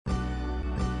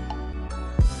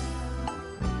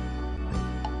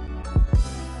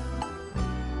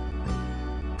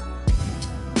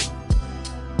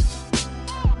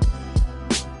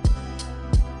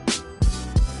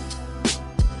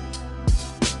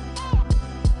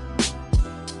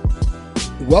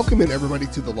Welcome in, everybody,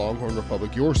 to the Longhorn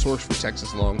Republic, your source for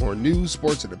Texas Longhorn news,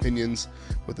 sports, and opinions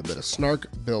with a bit of snark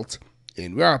built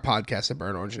in. We are a podcast at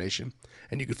Burnt Orange Nation,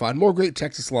 and you can find more great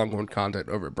Texas Longhorn content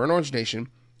over at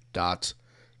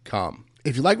BurnOrangeNation.com.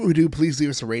 If you like what we do, please leave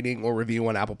us a rating or review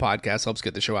on Apple Podcasts. Helps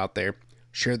get the show out there.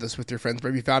 Share this with your friends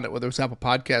wherever you found it, whether it's Apple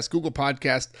Podcasts, Google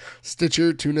Podcasts,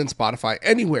 Stitcher, TuneIn, Spotify,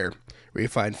 anywhere where you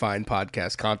find fine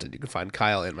podcast content. You can find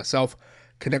Kyle and myself.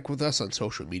 Connect with us on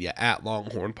social media at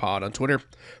Longhorn Pod on Twitter,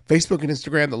 Facebook, and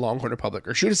Instagram, the Longhorn Republic,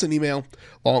 or shoot us an email,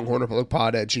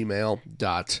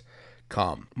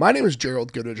 longhornrepublicpod@gmail.com. My name is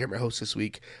Gerald Goodrich. I'm your host this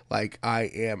week, like I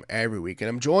am every week, and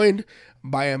I'm joined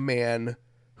by a man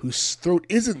whose throat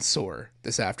isn't sore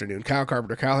this afternoon, Kyle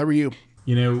Carpenter. Kyle, how are you?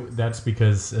 You know, that's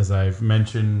because, as I've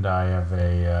mentioned, I have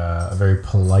a very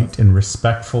polite and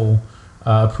respectful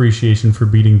appreciation for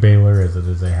beating Baylor, as it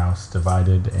is a house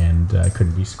divided, and I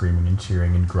couldn't be screaming and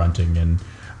cheering and grunting and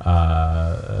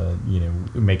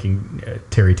making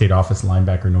Terry Tate office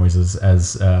linebacker noises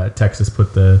as Texas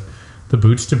put the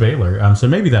boots to Baylor. So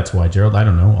maybe that's why, Gerald. I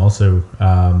don't know. Also,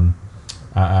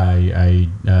 I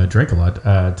drank a lot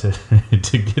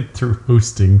to get through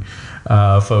hosting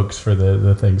folks for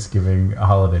the Thanksgiving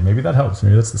holiday. Maybe that helps.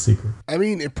 Maybe that's the secret. I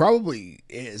mean, it probably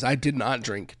is. I did not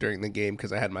drink during the game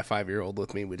because I had my 5-year-old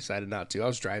with me. We decided not to. I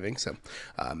was driving, so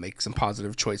make some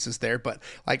positive choices there. But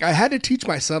like, I had to teach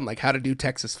my son like how to do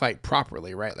Texas fight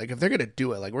properly, right? Like, if they're gonna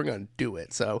do it, like, we're gonna do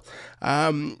it. So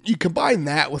you combine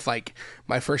that with like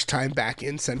my first time back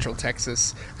in Central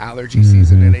Texas allergy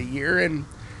season in a year, and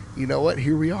you know what?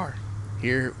 Here we are.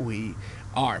 Here we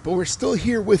are. But we're still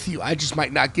here with you. I just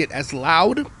might not get as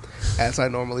loud as I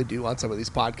normally do on some of these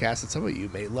podcasts, and some of you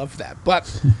may love that.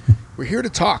 But we're here to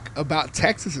talk about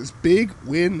Texas's big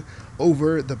win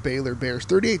over the Baylor Bears,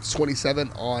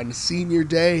 38-27 on Senior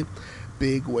Day.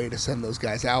 Big way to send those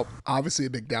guys out. Obviously a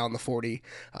big down the 40.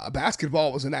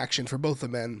 Basketball was in action for both the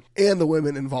men and the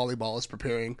women, and volleyball is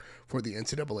preparing for the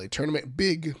NCAA tournament.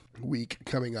 Big week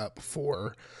coming up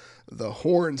for the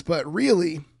Horns. But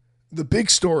really, the big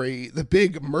story, the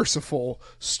big merciful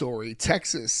story,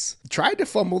 Texas tried to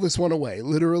fumble this one away,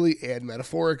 literally and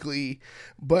metaphorically,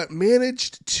 but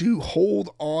managed to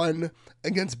hold on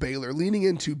against Baylor, leaning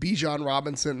into Bijan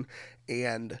Robinson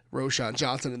and Roschon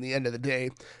Johnson in the end of the day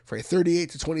for a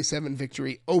 38-27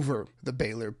 victory over the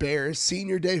Baylor Bears.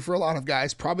 Senior Day for a lot of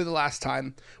guys, probably the last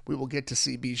time we will get to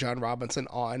see Bijan Robinson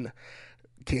on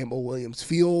Campbell Williams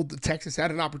Field. Texas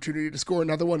had an opportunity to score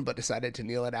another one, but decided to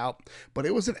kneel it out. But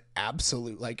it was an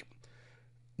absolute, like,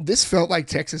 this felt like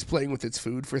Texas playing with its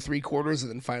food for 3 quarters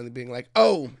and then finally being like,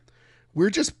 oh,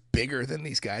 we're just bigger than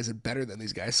these guys and better than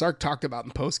these guys. Sark talked about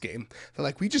in postgame that,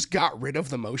 like, we just got rid of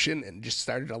the motion and just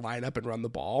started to line up and run the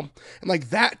ball. And,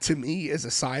 like, that to me is a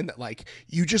sign that, like,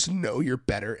 you just know you're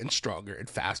better and stronger and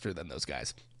faster than those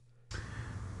guys.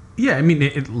 Yeah, I mean,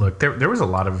 look, there was a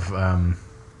lot of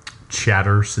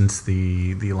chatter since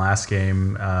the last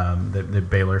game that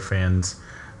Baylor fans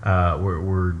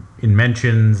were in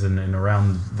mentions and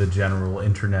around the general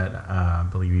internet. I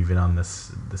believe even on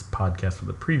this podcast with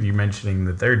the preview, mentioning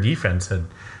that their defense had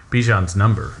Bijan's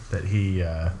number, that he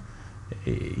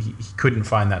couldn't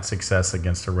find that success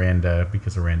against Aranda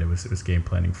because Aranda was game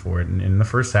planning for it. And in the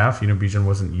first half, Bijan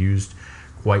wasn't used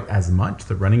quite as much.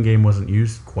 The running game wasn't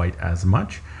used quite as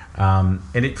much. And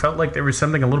it felt like there was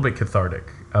something a little bit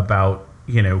cathartic about,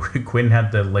 Quinn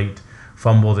had the late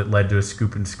fumble that led to a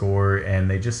scoop and score,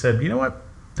 and they just said, you know what,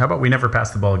 how about we never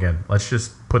pass the ball again? Let's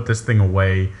just put this thing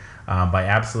away by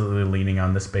absolutely leaning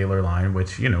on this Baylor line,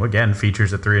 which, again,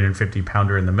 features a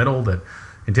 350-pounder in the middle that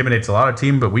intimidates a lot of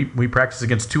teams, but we practice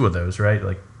against 2 of those, right?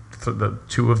 Like the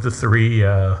 2 of the 3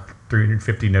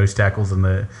 350 nose tackles in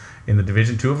the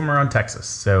division. 2 of them are on Texas.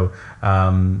 So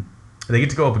they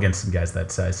get to go up against some guys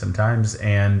that size sometimes,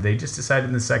 and they just decided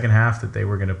in the second half that they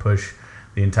were going to push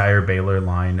the entire Baylor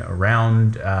line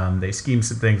around. They schemed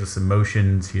some things with some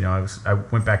motions. I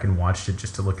went back and watched it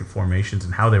just to look at formations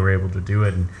and how they were able to do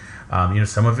it. And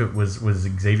some of it was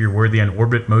Xavier Worthy on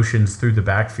orbit motions through the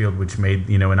backfield, which made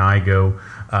an eye go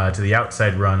to the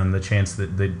outside run, and the chance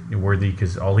that Worthy,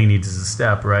 because all he needs is a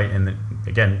step, right? And then,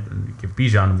 again, give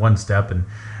Bijan 1 step and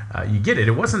you get it.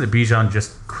 It wasn't that Bijan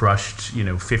just crushed,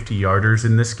 50-yarders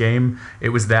in this game. It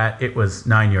was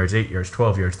 9 yards, 8 yards,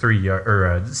 12 yards, 3 yards,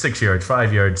 or 6 yards,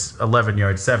 5 yards, 11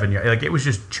 yards, 7 yards. Like, it was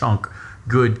just chunk,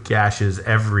 good gashes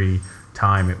every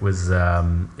time. It was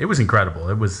incredible.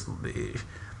 It was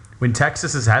when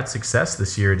Texas has had success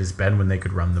this year, it has been when they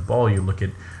could run the ball. You look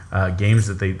at games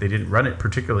that they didn't run it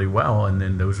particularly well, and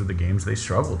then those were the games they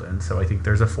struggled in. So I think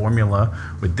there's a formula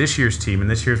with this year's team and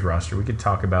this year's roster. We could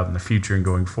talk about in the future and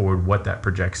going forward what that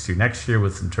projects to next year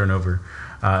with some turnover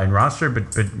in roster.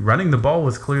 But running the ball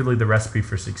was clearly the recipe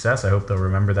for success. I hope they'll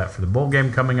remember that for the bowl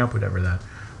game coming up, whatever that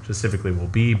specifically will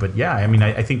be. But yeah, I mean,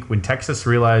 I think when Texas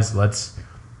realized let's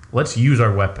use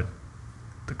our weapon,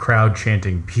 the crowd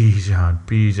chanting Bijan,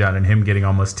 Bijan, and him getting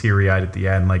almost teary-eyed at the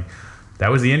end, like,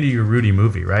 that was the end of your Rudy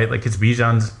movie, right? Like, it's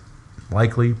Bijan's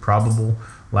likely, probable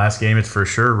last game. It's for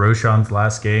sure Roschon's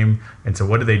last game. And so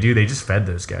what do? They just fed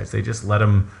those guys. They just let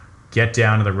them get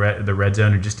down to the red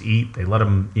zone and just eat. They let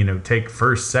them, take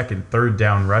first, second, third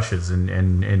down rushes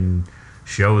and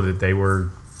show that they were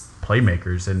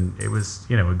playmakers. And it was,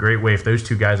 a great way. If those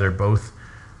two guys are both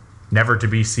never to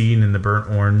be seen in the burnt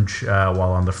orange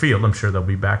while on the field, I'm sure they'll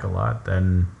be back a lot,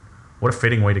 then what a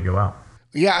fitting way to go out.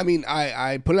 Yeah, I mean,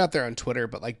 I put it out there on Twitter,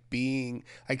 but seeing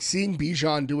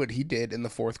Bijan do what he did in the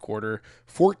fourth quarter,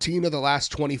 14 of the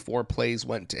last 24 plays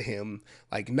went to him,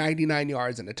 99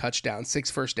 yards and a touchdown, 6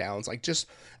 first downs, just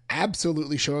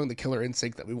absolutely showing the killer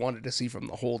instinct that we wanted to see from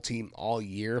the whole team all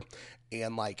year,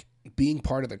 and being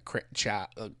part of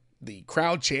the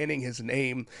crowd chanting his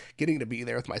name, getting to be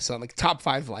there with my son, top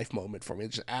 5 life moment for me.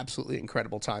 It's just absolutely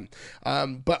incredible time.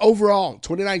 But overall,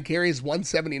 29 carries,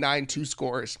 179, 2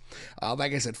 scores.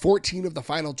 Like I said, 14 of the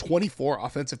final 24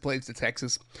 offensive plays to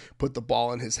Texas put the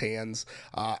ball in his hands.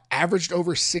 Averaged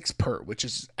over 6 per, which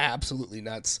is absolutely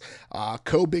nuts.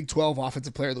 Co-Big 12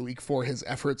 Offensive Player of the Week for his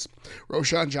efforts.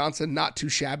 Roschon Johnson, not too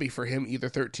shabby for him either.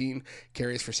 13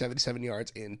 carries for 77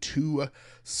 yards and 2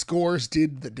 scores.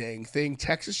 Did the dang thing.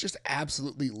 Texas just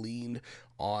absolutely leaned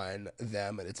on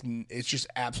them, and it's just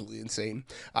absolutely insane.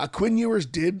 Quinn Ewers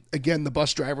did, again, the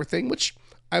bus driver thing, which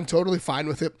I'm totally fine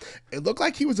with it. It looked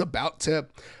like he was about to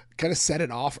kind of set it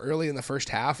off early in the first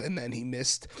half, and then he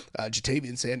missed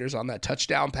Ja'Tavion Sanders on that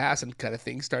touchdown pass, and kind of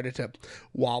things started to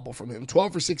wobble from him.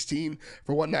 12 for 16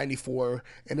 for 194,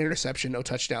 an interception, no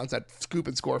touchdowns, that scoop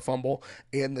and score fumble,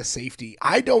 and the safety.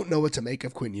 I don't know what to make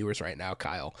of Quinn Ewers right now,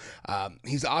 Kyle.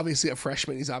 He's obviously a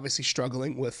freshman. He's obviously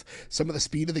struggling with some of the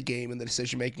speed of the game and the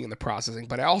decision-making and the processing,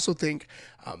 but I also think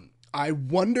I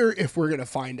wonder if we're going to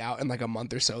find out in a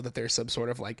month or so that there's some sort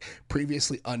of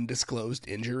previously undisclosed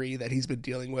injury that he's been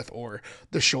dealing with, or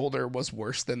the shoulder was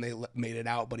worse than they made it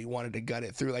out, but he wanted to gut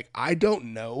it through. I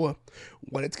don't know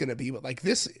what it's going to be, but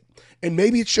this, and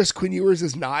maybe it's just Quinn Ewers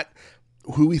is not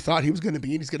who we thought he was going to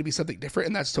be, and he's going to be something different,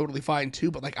 and that's totally fine too.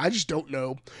 But I just don't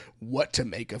know what to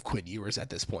make of Quinn Ewers at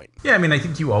this point. Yeah, I mean, I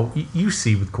think you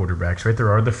see with quarterbacks, right?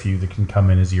 There are the few that can come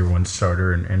in as year one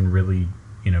starter and really,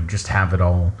 just have it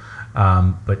all.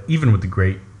 But even with the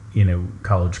great,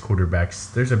 college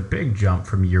quarterbacks, there's a big jump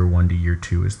from year 1 to year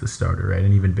 2 as the starter, right?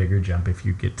 An even bigger jump if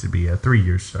you get to be a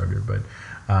 3-year starter. But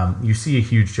you see a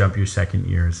huge jump your second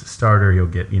year as a starter. You'll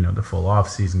get, the full off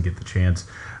season, get the chance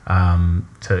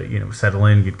to, settle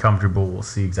in, get comfortable. We'll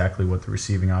see exactly what the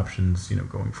receiving options,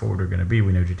 going forward are going to be.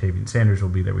 We know Ja'Tavion Sanders will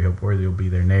be there. We hope Worthy will be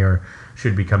there. Nair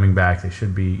should be coming back. They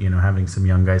should be, having some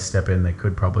young guys step in. They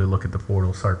could probably look at the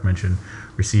portal. Sark mentioned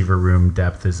receiver room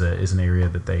depth is an area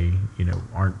that they,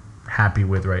 aren't happy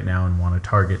with right now and want to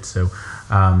target. So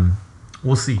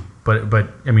we'll see. But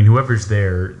I mean, whoever's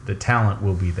there, the talent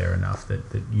will be there enough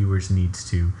that Ewers needs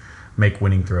to make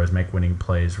winning throws, make winning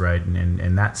plays, right?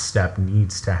 And that step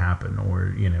needs to happen,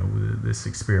 or, this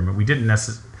experiment. We didn't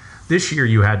necessarily. This year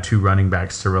you had 2 running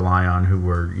backs to rely on who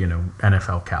were,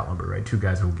 NFL caliber, right? 2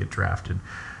 guys who will get drafted.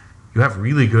 You have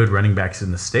really good running backs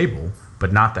in the stable,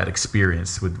 but not that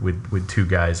experience with 2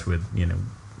 guys with,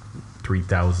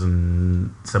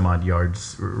 3,000 some odd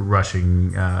yards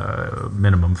rushing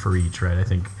minimum for each, right? I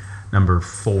think number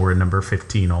 4 and number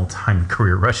 15 all-time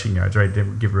career rushing yards, right?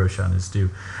 Give Roschon his due.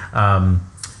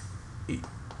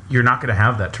 You're not going to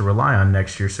have that to rely on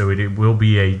next year, so it will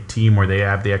be a team where they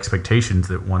have the expectations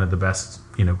that one of the best,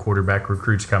 quarterback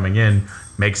recruits coming in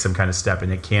makes some kind of step,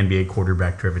 and it can be a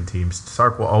quarterback-driven team.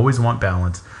 Sark will always want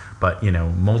balance, but,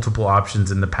 multiple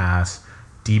options in the pass,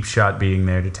 deep shot being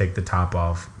there to take the top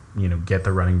off, get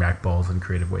the running back balls in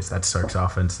creative ways. That's Sark's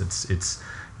offense. It's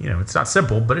it's not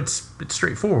simple, but it's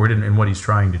straightforward in what he's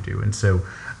trying to do. And so,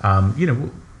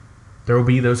 there will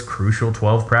be those crucial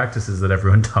 12 practices that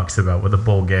everyone talks about with a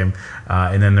bowl game,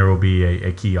 and then there will be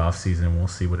a key offseason, and we'll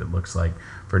see what it looks like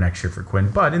for next year for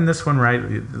Quinn. But in this one, right,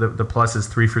 the plus is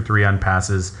 3 for 3 on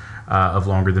passes of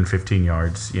longer than 15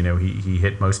 yards. He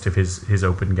hit most of his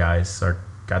open guys.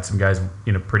 Got some guys,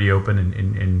 pretty open,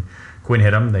 and Quinn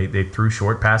hit them. They threw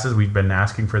short passes. We've been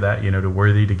asking for that, to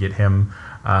Worthy to get him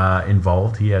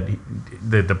involved.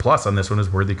 The plus on this one is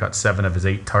Worthy caught 7 of his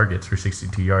 8 targets for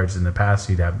 62 yards. In the past,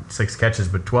 he'd have 6 catches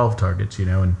but 12 targets,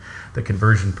 and the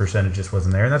conversion percentage just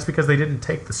wasn't there. And that's because they didn't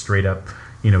take the straight up,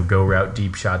 go route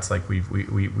deep shots like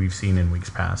we've seen in weeks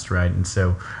past, right? And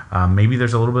so maybe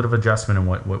there's a little bit of adjustment in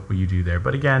what you do there.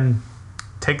 But again,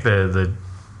 take the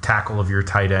tackle of your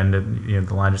tight end and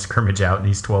the line of scrimmage out, and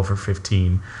he's 12 for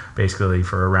 15 basically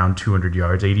for around 200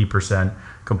 yards, 80%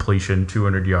 completion,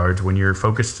 200 yards. When you're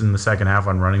focused in the second half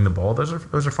on running the ball, those are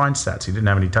fine stats. He didn't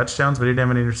have any touchdowns, but he didn't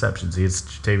have any interceptions. He has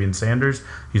Jatavian Sanders.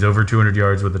 He's over 200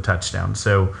 yards with a touchdown.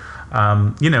 So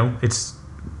it's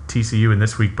TCU and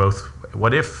this week both.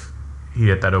 What if he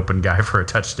hit that open guy for a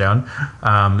touchdown?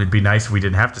 It'd be nice if we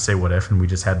didn't have to say what if and we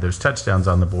just had those touchdowns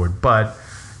on the board. But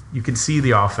you can see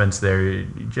the offense there.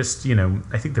 Just,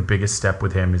 I think the biggest step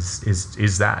with him is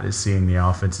seeing the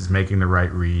offense, is making the right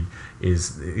read,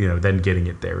 is, then getting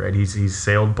it there, right? He's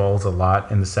sailed balls a lot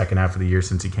in the second half of the year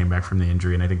since he came back from the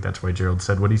injury, and I think that's why Gerald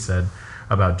said what he said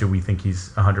about, do we think he's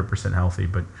 100% healthy?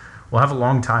 But we'll have a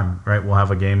long time, right? We'll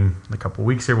have a game in a couple of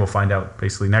weeks here. We'll find out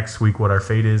basically next week what our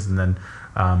fate is, and then,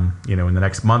 in the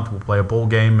next month we'll play a bowl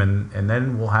game, and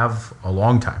then we'll have a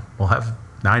long time. We'll have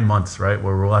 9 months, right,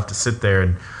 where we'll have to sit there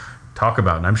and talk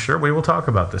about, and I'm sure we will talk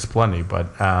about this plenty,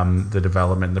 but the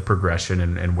development, the progression,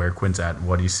 and where Quinn's at,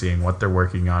 what he's seeing, what they're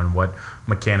working on, what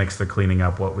mechanics they're cleaning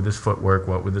up, what with his footwork,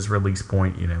 what with his release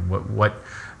point,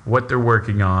 what they're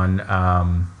working on,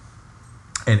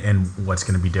 and what's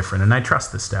going to be different. And I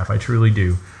trust this staff, I truly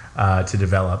do, to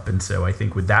develop. And so I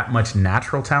think with that much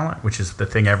natural talent, which is the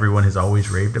thing everyone has always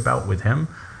raved about with him,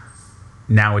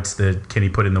 now it's can he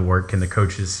put in the work? Can the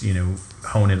coaches,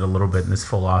 hone it a little bit in this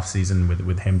full off season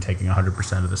with him taking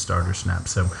 100% of the starter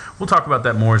snaps? So we'll talk about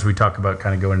that more as we talk about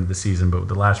kind of going into the season. But with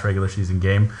the last regular season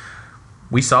game,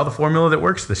 we saw the formula that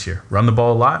works this year. Run the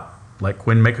ball a lot, let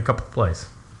Quinn make a couple plays.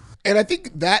 And I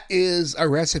think that is a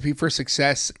recipe for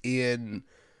success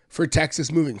for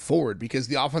Texas moving forward, because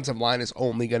the offensive line is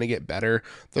only going to get better.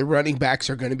 The running backs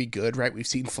are going to be good, right? We've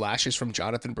seen flashes from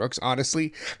Jonathan Brooks.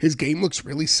 Honestly, his game looks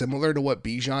really similar to what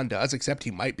Bijan does, except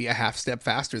he might be a half step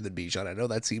faster than Bijan. I know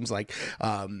that seems like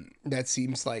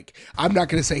I'm not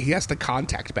going to say he has the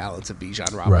contact balance of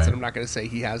Bijan Robinson. Right. I'm not going to say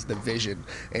he has the vision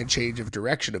and change of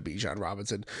direction of Bijan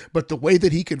Robinson, but the way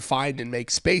that he can find and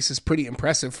make space is pretty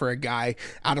impressive for a guy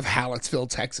out of Hallettsville,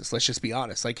 Texas. Let's just be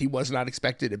honest. Like, he was not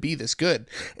expected to be this good.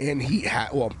 And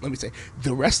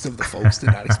the rest of the folks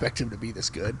did not expect him to be this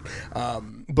good.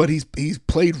 But he's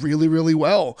played really, really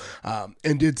well,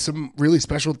 and did some really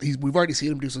special. We've already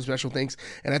seen him do some special things,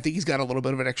 and I think he's got a little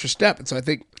bit of an extra step. And so I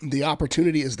think the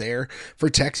opportunity is there for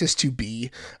Texas to be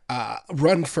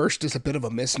run first is a bit of a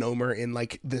misnomer in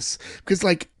like this, because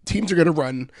like teams are going to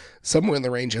run somewhere in the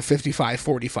range of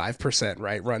 55-45%,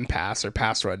 right? Run pass or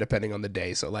pass run, depending on the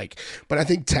day. So but I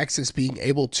think Texas being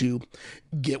able to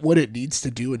get what it needs to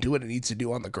do and do what it needs to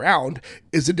do on the ground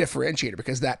is a differentiator,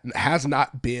 because that has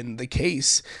not been the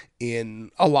case in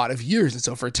a lot of years. And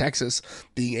so for Texas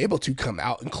being able to come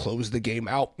out and close the game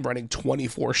out running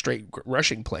 24 straight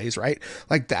rushing plays, right?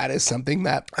 Like, that is something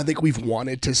that I think we've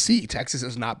wanted to see. Texas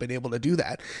has not been able to do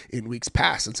that in weeks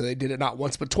past. And so they did it not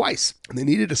once, but twice. And they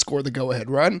needed to score the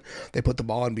go-ahead run. They put the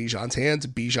ball in Bijan's hands.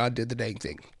 Bijan did the dang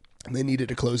thing. And they needed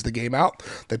to close the game out.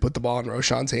 They put the ball in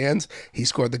Roschon's hands. He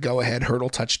scored the go-ahead hurdle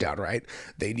touchdown, right?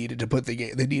 They needed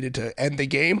to end the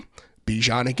game.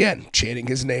 Bijan again, chanting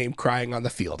his name, crying on the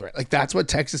field, right? Like, that's what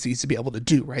Texas needs to be able to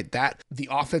do, right? That the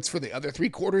offense for the other 3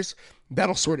 quarters,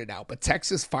 that'll sort it out. But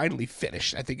Texas finally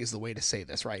finished, I think is the way to say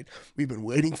this, right? We've been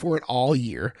waiting for it all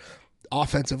year.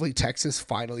 Offensively, Texas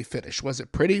finally finished. Was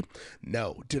it pretty?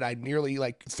 No. Did I nearly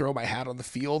throw my hat on the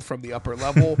field from the upper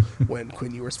level when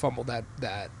Quinn Ewers fumbled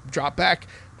that drop back?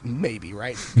 Maybe,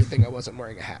 right? Good thing I wasn't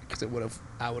wearing a hat, because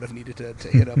I would have needed to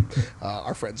hit up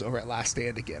our friends over at Last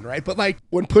Stand again, right? But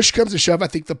when push comes to shove, I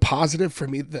think the positive for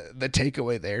me, the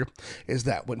takeaway there is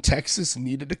that when Texas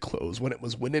needed to close, when it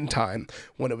was win in time,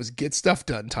 when it was get stuff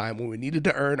done time, when we needed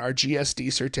to earn our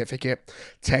GSD certificate,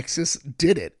 Texas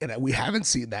did it, and we haven't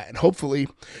seen that. And hopefully,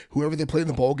 whoever they play in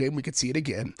the bowl game, we could see it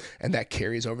again, and that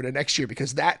carries over to next year,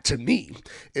 because that to me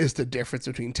is the difference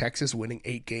between Texas winning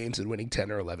 8 games and winning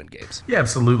 10 or 11 games. Yeah,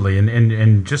 absolutely.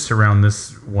 And just to round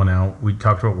this one out, we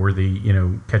talked about Worthy,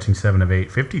 catching 7 of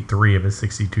 8. 53 of his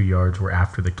 62 yards were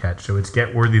after the catch. So it's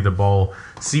get Worthy the ball,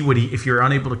 see what if you're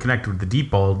unable to connect with the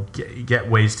deep ball, get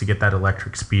ways to get that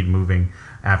electric speed moving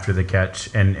after the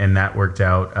catch. And that worked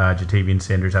out. Jatavian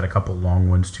Sanders had a couple long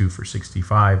ones, 2 for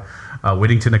 65.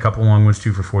 Whittington, a couple long ones,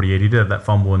 2 for 48. He did have that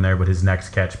fumble in there, but his next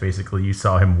catch, basically, you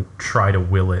saw him try to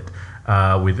will it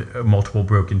with multiple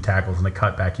broken tackles and a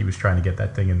cutback. He was trying to get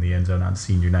that thing in the end zone on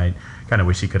senior night. Kind of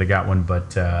wish he could have got one, but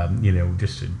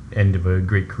just an end of a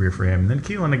great career for him. And then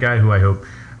Keelan, a guy who I hope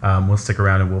will stick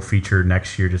around and will feature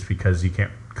next year, just because you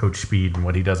can't coach speed and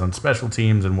what he does on special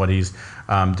teams and what he's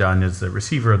done as the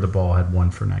receiver of the ball. Had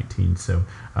 1 for 19. So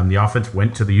the offense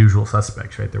went to the usual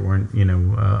suspects, right? There weren't,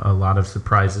 a lot of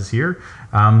surprises here.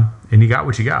 And you got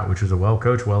what you got, which was a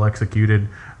well-coached, well-executed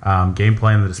game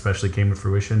plan that especially came to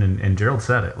fruition. And Gerald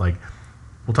said it. Like,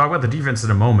 we'll talk about the defense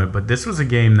in a moment, but this was a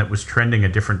game that was trending a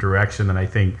different direction than I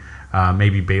think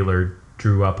maybe Baylor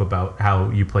drew up about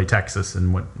how you play Texas,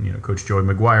 and what Coach Joey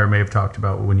McGuire may have talked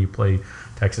about when you play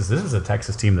Texas. This was a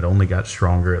Texas team that only got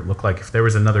stronger. It looked like if there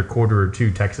was another quarter or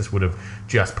two, Texas would have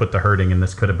just put the hurting, and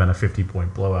this could have been a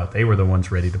 50-point blowout. They were the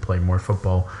ones ready to play more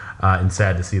football, and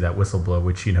sad to see that whistle blow,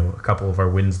 which, a couple of our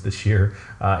wins this year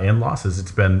and losses,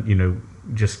 it's been,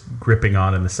 just gripping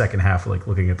on in the second half, like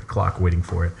looking at the clock, waiting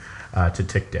for it to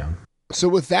tick down. So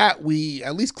with that, we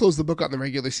at least close the book on the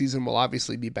regular season. We'll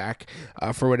obviously be back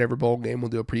for whatever bowl game. We'll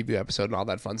do a preview episode and all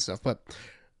that fun stuff. But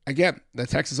again, the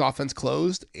Texas offense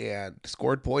closed and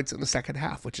scored points in the second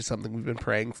half, which is something we've been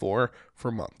praying for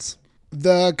months.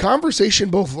 The conversation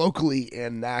both locally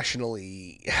and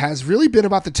nationally has really been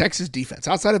about the Texas defense.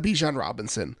 Outside of Bijan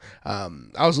Robinson,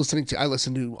 I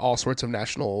listened to all sorts of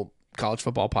national college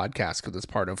football podcasts because it's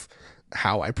part of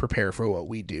how I prepare for what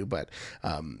we do. But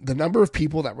the number of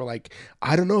people that were like,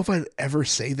 I don't know if I'd ever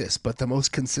say this, but the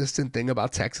most consistent thing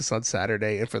about Texas on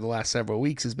Saturday and for the last several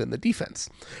weeks has been the defense,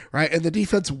 right? And the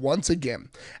defense, once again,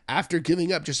 after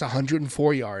giving up just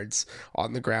 104 yards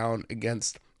on the ground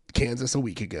against Kansas a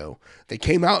week ago, they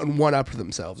came out and one upped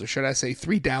themselves, or should I say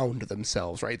 3 downed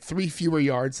themselves, right? 3 fewer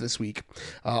yards this week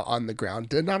on the ground.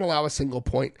 Did not allow a single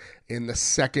point in the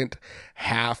second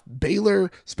half.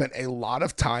 Baylor spent a lot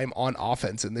of time on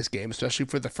offense in this game, especially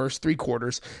for the first 3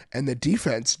 quarters, and the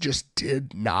defense just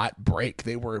did not break.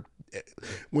 They were,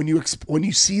 when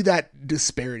you see that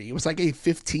disparity, it was like a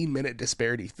 15-minute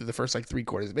disparity through the first 3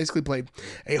 quarters. It basically played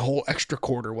a whole extra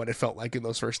quarter, what it felt like in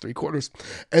those first 3 quarters.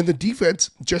 And the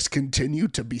defense just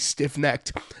continued to be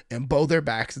stiff-necked and bow their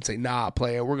backs and say, nah,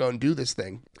 player, we're going to do this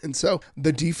thing. And so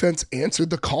the defense answered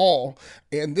the call,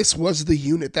 and this was the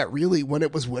unit that really, when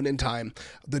it was winning time,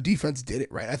 the defense did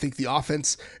it, right? I think the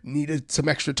offense needed some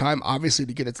extra time, obviously,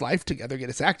 to get its life together, get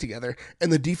its act together,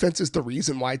 and the defense is the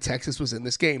reason why Texas was in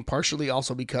this game, partially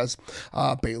also because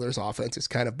Baylor's offense is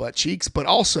kind of butt cheeks, but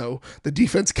also the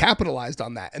defense capitalized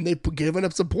on that, and they've given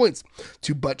up some points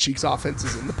to butt cheeks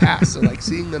offenses in the past. So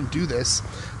seeing them do this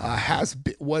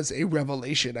was a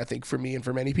revelation, I think, for me and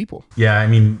for many people. Yeah, I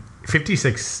mean,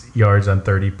 56 yards on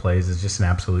 30 plays is just an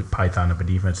absolute python of a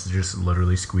defense that just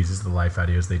literally squeezes the life out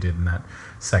of you, as they did in that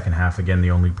second half. Again,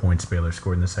 the only points Baylor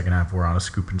scored in the second half were on a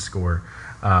scoop and score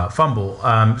fumble.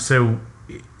 So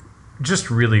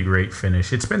just really great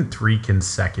finish. It's been 3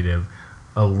 consecutive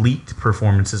elite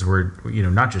performances where,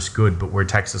 not just good, but where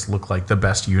Texas looked like the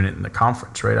best unit in the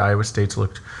conference, right? Iowa State's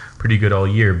looked pretty good all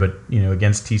year, but,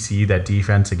 against TCU, that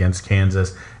defense, against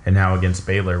Kansas, and now against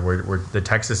Baylor, where the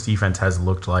Texas defense has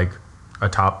looked like a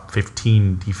top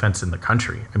 15 defense in the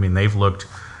country. I mean, they've looked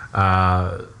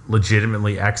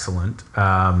legitimately excellent.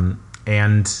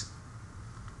 And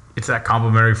it's that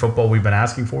complementary football we've been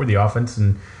asking for. The offense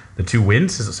and the 2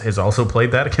 wins has also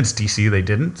played that. Against TCU, they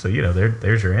didn't. So,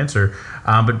 there's your answer.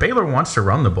 But Baylor wants to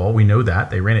run the ball. We know that.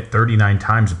 They ran it 39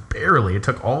 times, barely. It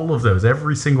took all of those,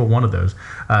 every single one of those,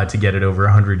 to get it over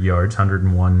 100 yards,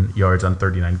 101 yards on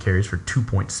 39 carries for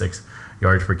 2.6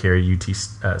 yards per carry. UT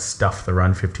stuffed the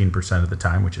run 15% of the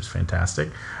time, which is fantastic.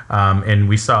 And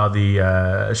we saw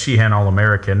the Sheehan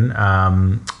All-American,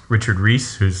 Richard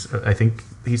Reese, who's, I think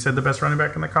he said, the best running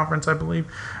back in the conference, I believe.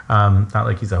 Not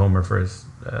like he's a homer for his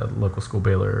local school,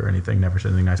 Baylor, or anything. Never said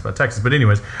anything nice about Texas. But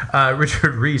anyways,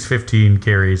 Richard Reese, 15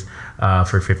 carries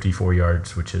for 54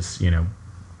 yards, which is,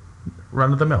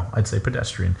 run of the mill, I'd say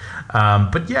pedestrian.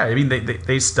 But yeah, I mean,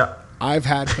 they stuck. I've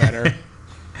had better.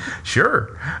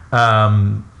 Sure.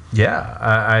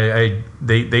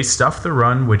 They stuffed the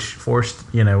run, which forced,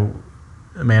 a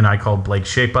man I called Blake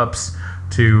Shape-Ups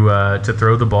to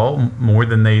throw the ball more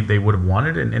than they would have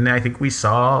wanted. And I think we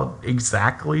saw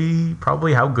exactly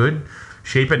probably how good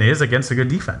Shapen is against a good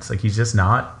defense. He's just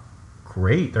not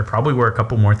great. There probably were a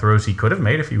couple more throws he could have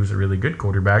made if he was a really good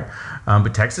quarterback.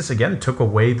 But Texas, again, took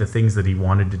away the things that he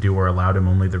wanted to do or allowed him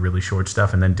only the really short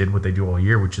stuff, and then did what they do all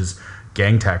year, which is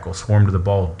gang tackle, swarm to the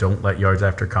ball, don't let yards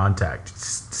after contact,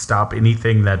 stop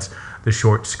anything that's the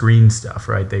short screen stuff,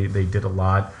 right? They did a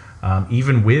lot.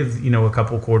 Even with, a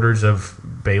couple quarters of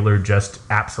Baylor just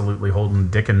absolutely holding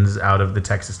Dickens out of the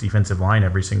Texas defensive line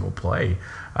every single play.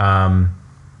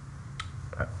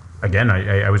 again,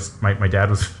 I was my dad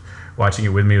was watching it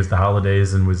with me. It was the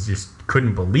holidays and was just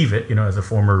couldn't believe it. As a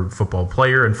former football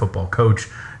player and football coach,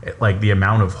 like the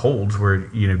amount of holds where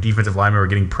defensive linemen were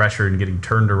getting pressured and getting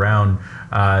turned around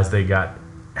as they got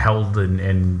held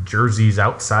and jerseys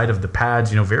outside of the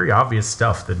pads. Very obvious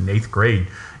stuff that in 8th grade,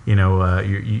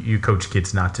 you coach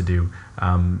kids not to do.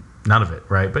 None of it,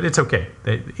 right? But it's okay.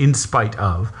 In spite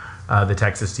of the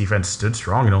Texas defense stood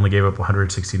strong and only gave up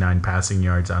 169 passing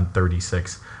yards on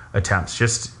 36 attempts.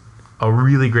 Just a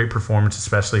really great performance,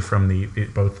 especially from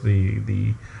both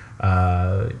the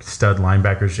stud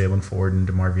linebackers Jalen Ford and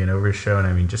DeMarvion Overshown.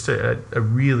 I mean, just a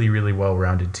really, really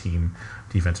well-rounded team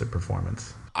defensive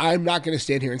performance. I'm not going to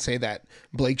stand here and say that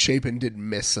Blake Shapen didn't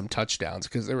miss some touchdowns,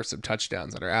 because there were some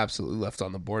touchdowns that are absolutely left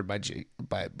on the board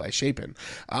by Shapen.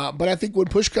 But I think when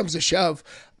push comes to shove,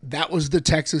 that was the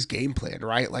Texas game plan,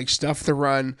 right? Like, stuff the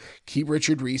run, keep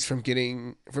Richard Reese from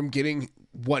getting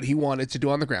what he wanted to do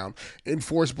on the ground, and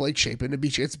force Blake Shapen to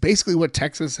beat you. It's basically what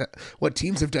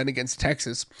teams have done against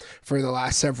Texas for the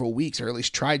last several weeks, or at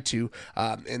least tried to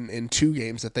in 2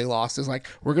 games that they lost. Is like,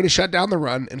 we're going to shut down the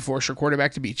run and force your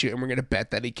quarterback to beat you, and we're going to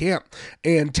bet that he can't.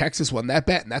 And Texas won that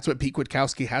bet, and that's what Pete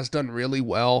Kwiatkowski has done really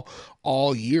well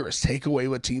all year, is take away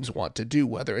what teams want to do,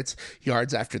 whether it's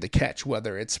yards after the catch,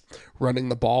 whether it's running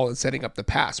the ball and setting up the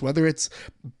pass, whether it's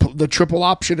the triple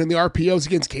option and the RPOs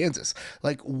against Kansas.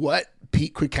 Like, what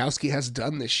Pete Kwiatkowski has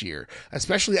done this year,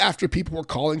 especially after people were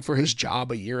calling for his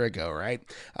job a year ago, right?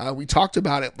 We talked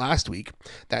about it last week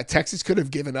that Texas could have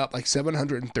given up like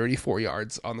 734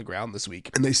 yards on the ground this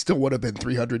week, and they still would have been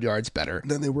 300 yards better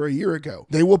than they were a year ago.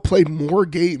 They will play more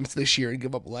games this year and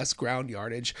give up less ground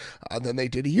yardage than they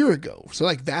did a year ago. So,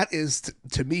 like, that is,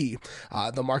 to me,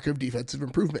 the mark of defensive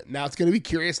improvement. Now, it's going to be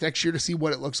curious next year to see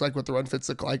what it looks like, what the run fits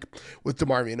look like with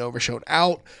DeMarvion Overshown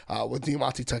out, with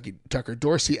Diamante Tucker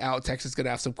Dorsey out. Texas is going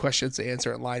to have some questions to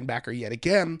answer at linebacker yet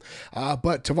again.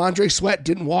 But T'Vondre Sweat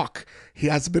didn't walk. He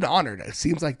hasn't been honored. It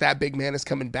seems like that big man is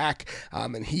coming back,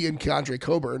 and he and Keandre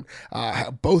Coburn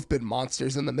have both been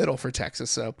monsters in the middle for Texas.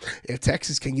 So if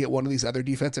Texas can get one of these other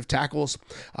defensive tackles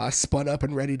spun up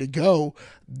and ready to go,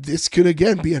 this could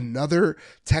again be another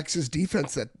Texas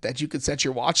defense that you could set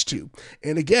your watch to.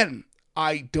 And again,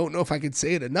 I don't know if I could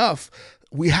say it enough.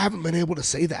 We haven't been able to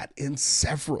say that in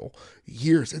several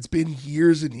years. It's been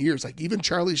years and years. Like, even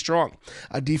Charlie Strong,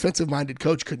 a defensive-minded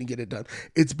coach, couldn't get it done.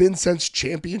 It's been since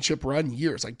championship run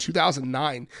years, like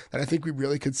 2009, that I think we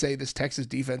really could say this Texas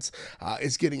defense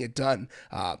is getting it done,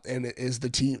 and it is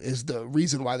the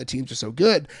reason why the teams are so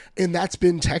good. And that's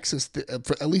been Texas,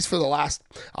 at least for the last,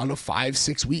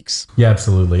 5-6 weeks. Yeah,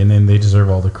 absolutely. And then they deserve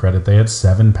all the credit. They had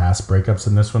 7 pass breakups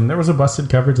in this one. There was a busted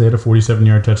coverage. They had a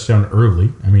 47-yard touchdown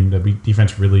early. I mean, the defense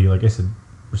really, like I said,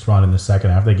 responded in the second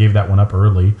half. They gave that one up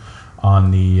early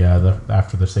on the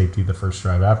after the safety, the first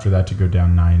drive after that, to go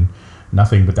down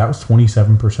 9-0. But that was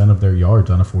 27% of their yards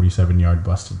on a 47-yard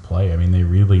busted play. I mean, they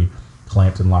really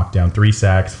clamped and locked down. 3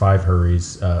 sacks, 5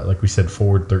 hurries. Like we said,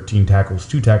 Ford, 13 tackles,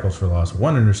 2 tackles for loss,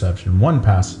 1 interception, 1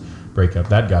 pass breakup.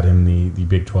 That got him the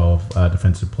Big 12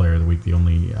 Defensive Player of the Week, the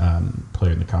only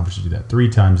player in the conference to do that 3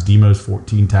 times. Demos,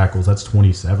 14 tackles. That's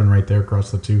 27 right there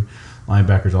across the 2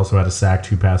 linebackers. Also had a sack,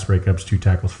 2 pass breakups, 2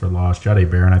 tackles for loss. Jahdae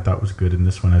Barron, I thought, was good in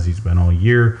this one, as he's been all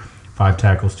year. 5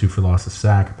 tackles, 2 for loss, a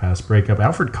sack, a pass breakup.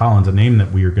 Alfred Collins, a name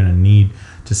that we are going to need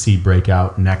to see break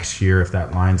out next year if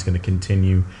that line's going to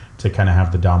continue to kind of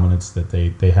have the dominance that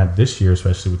they had this year,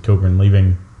 especially with Coburn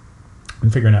leaving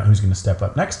and figuring out who's going to step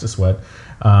up next to Sweat.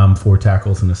 4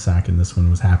 tackles and a sack in this one.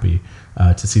 Was happy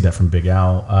to see that from Big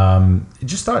Al.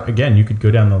 Just thought, again, you could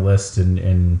go down the list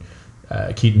and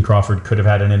Keaton Crawford could have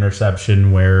had an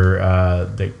interception where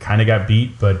they kind of got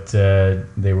beat, but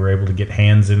they were able to get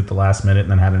hands in at the last minute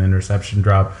and then had an interception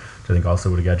drop, which I think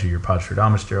also would have got you your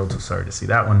Padstradamus, Gerald, so sorry to see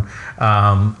that one.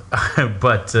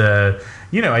 But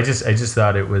I just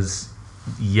thought it was,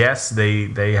 yes,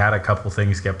 they had a couple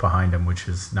things get behind them, which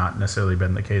has not necessarily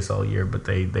been the case all year, but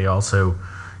they also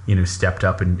stepped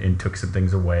up and took some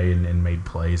things away and made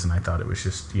plays, and I thought it was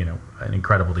just, an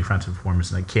incredible defensive performance,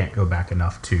 and I can't go back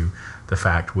enough to the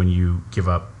fact when you give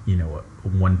up,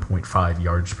 1.5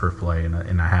 yards per play in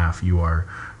a half, you're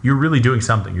really doing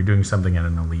something. You're doing something at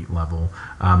an elite level.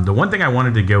 The one thing I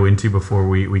wanted to go into before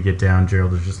we get down,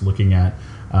 Gerald, is just looking at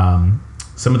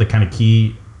some of the kind of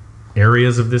key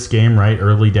areas of this game, right?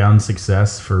 Early down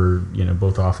success for,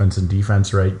 both offense and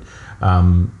defense, right?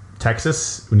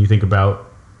 Texas, when you think about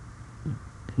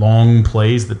long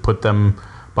plays that put them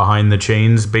behind the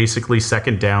chains, basically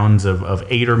second downs of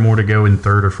 8 or more to go and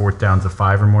third or fourth downs of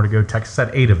 5 or more to go. Texas had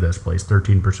 8 of those plays,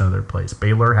 13% of their plays.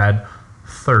 Baylor had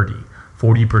 30,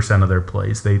 40% of their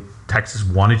plays. Texas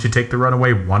wanted to take the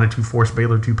runaway, wanted to force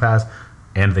Baylor to pass,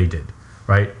 and they did,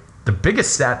 right? The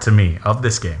biggest stat to me of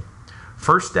this game,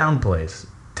 first down plays.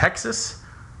 Texas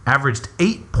averaged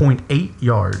 8.8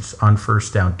 yards on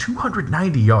first down,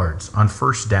 290 yards on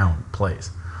first down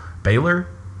plays. Baylor,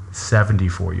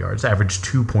 74 yards, averaged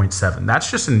 2.7. That's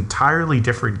just an entirely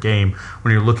different game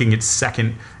when you're looking at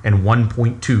second and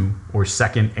 1.2 or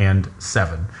second and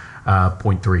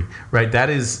 7.3, right? That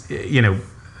is,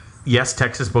 yes,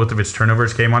 Texas, both of its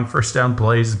turnovers came on first down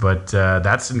plays, but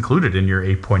that's included in your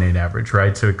 8.8 average,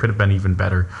 right? So it could have been even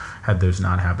better had those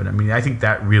not happened. I mean, I think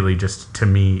that really just, to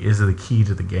me, is the key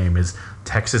to the game is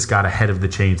Texas got ahead of the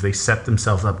chains. They set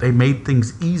themselves up. They made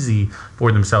things easy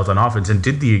for themselves on offense and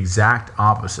did the exact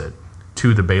opposite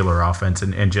to the Baylor offense.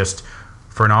 And just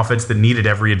for an offense that needed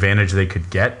every advantage they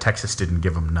could get, Texas didn't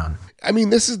give them none. I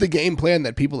mean, this is the game plan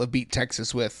that people have beat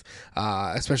Texas with,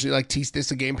 especially like this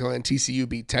is a game plan TCU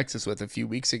beat Texas with a few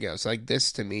weeks ago. So like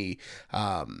this to me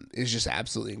is just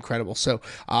absolutely incredible. So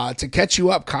to catch you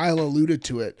up, Kyle alluded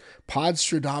to it.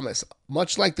 Podstradamus,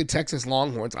 much like the Texas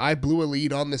Longhorns, I blew a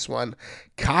lead on this one.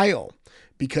 Kyle,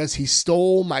 because he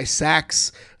stole my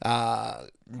sacks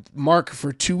mark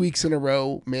for 2 weeks in a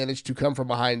row, managed to come from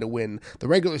behind to win the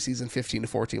regular season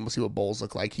 15-14. We'll see what bowls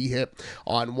look like. He hit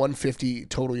on 150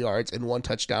 total yards and 1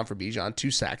 touchdown for Bijan, 2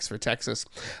 sacks for Texas.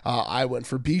 I went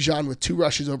for Bijan with 2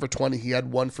 rushes over 20. He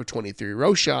had 1 for 23.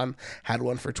 Roshan had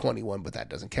 1 for 21, but that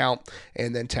doesn't count.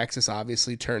 And then Texas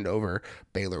obviously turned over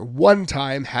Baylor 1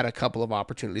 time, had a couple of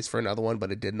opportunities for another one,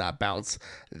 but it did not bounce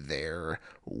their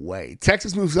way.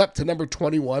 Texas moves up to number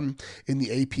 21 in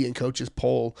the AP and coaches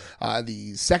poll.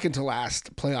 The second to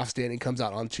last playoff standing comes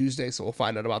out on Tuesday, so we'll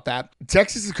find out about that.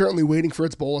 Texas is currently waiting for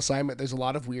its bowl assignment. There's a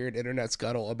lot of weird internet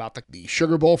scuttle about the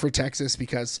Sugar Bowl for Texas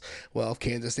because, well, if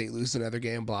Kansas State loses another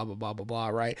game, blah, blah, blah, blah, blah,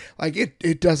 right? Like,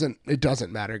 it doesn't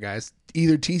matter, guys.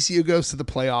 Either TCU goes to the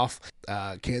playoff,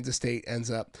 Kansas State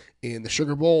ends up in the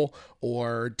Sugar Bowl,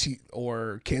 or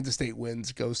Kansas State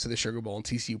wins, goes to the Sugar Bowl, and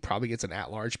TCU probably gets an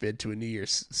at-large bid to a New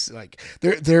Year's. Like,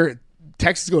 they're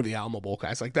Texas go to the Alamo Bowl,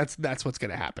 guys. Like that's what's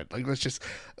going to happen. Like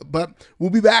but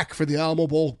we'll be back for the Alamo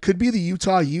Bowl. Could be the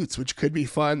Utah Utes, which could be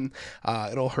fun.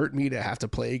 It'll hurt me to have to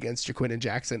play against Jaquin and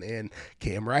Jackson and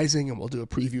Cam Rising, and we'll do a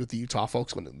preview with the Utah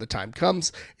folks when the time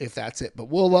comes, if that's it. But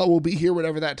we'll be here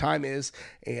whenever that time is.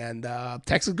 And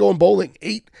Texas going bowling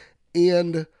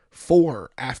 8-4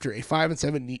 after a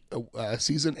 5-7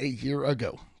 season a year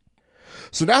ago.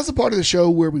 So now's the part of the show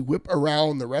where we whip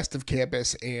around the rest of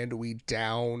campus and we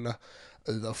down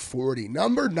the 40.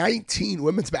 Number 19,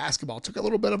 women's basketball, took a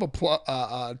little bit of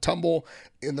a tumble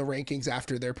in the rankings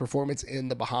after their performance in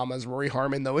the Bahamas. Rory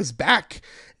Harmon, though, is back.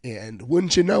 And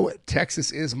wouldn't you know it, Texas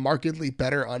is markedly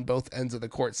better on both ends of the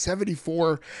court.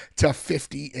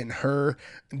 74-50 in her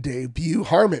debut.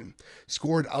 Harmon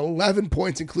scored 11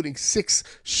 points, including 6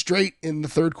 straight in the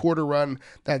third quarter run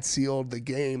that sealed the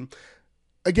game.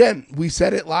 Again, we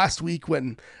said it last week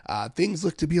when things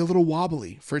looked to be a little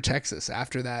wobbly for Texas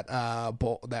after that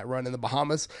that run in the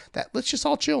Bahamas. That let's just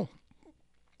all chill.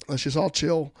 Let's just all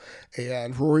chill,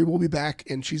 and Rory will be back,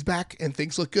 and she's back, and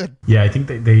things look good. Yeah, I think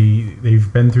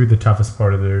they've been through the toughest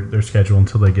part of their schedule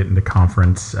until they get into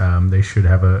conference. They should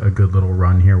have a good little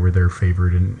run here where they're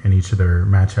favored in each of their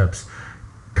matchups,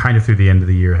 kind of through the end of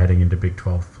the year, heading into Big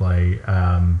 12 play.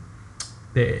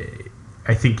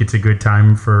 I think it's a good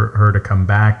time for her to come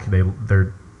back.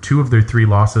 They're 2 of their 3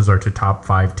 losses are to top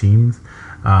 5 teams.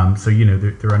 So,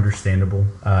 they're understandable.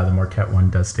 The Marquette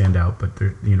one does stand out, but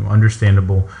they're,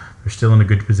 understandable. They're still in a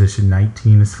good position.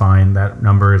 19 is fine. That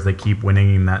number, as they keep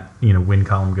winning and that, win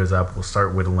column goes up, will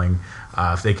start whittling.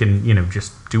 If they can,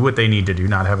 just do what they need to do,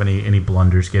 not have any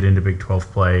blunders, get into Big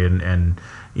 12 play and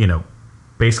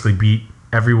basically beat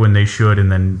everyone they should, and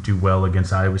then do well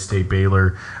against Iowa State,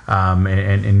 Baylor,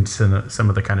 and some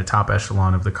of the kind of top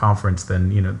echelon of the conference,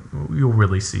 then you'll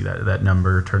really see that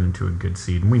number turn into a good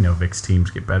seed. And we know Vic's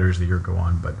teams get better as the year go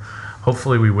on, but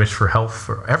hopefully we wish for health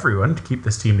for everyone to keep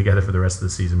this team together for the rest of the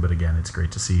season. But again, it's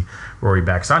great to see Rory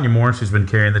back. Sonia Morris, who's been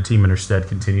carrying the team in her stead,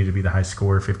 continue to be the high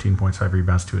scorer, 15 points, 5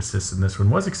 rebounds, 2 assists in this one.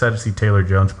 Was excited to see Taylor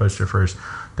Jones post her first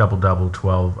double-double,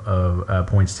 12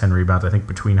 points, 10 rebounds. I think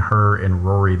between her and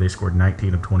Rory, they scored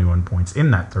 19 of 21 points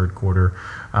in that third quarter.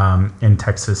 And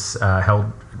Texas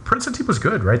held Princeton team was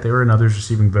good, right? They were in others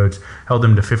receiving votes, held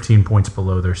them to 15 points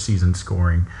below their season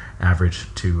scoring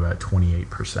average to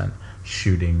 28%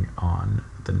 shooting on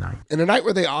the night. In a night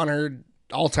where they honored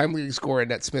all-time leading scorer,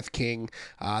 Annette Smith King.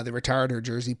 They retired her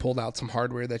jersey, pulled out some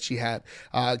hardware that she had.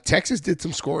 Texas did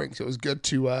some scoring, so it was good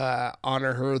to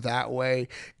honor her that way.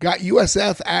 Got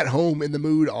USF at home in the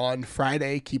mood on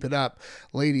Friday. Keep it up.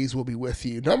 Ladies will be with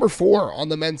you. Number 4 on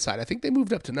the men's side. I think they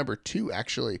moved up to number 2,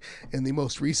 actually, in the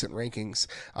most recent rankings.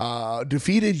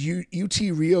 Defeated UT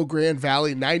Rio Grande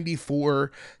Valley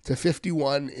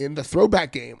 94-51 in the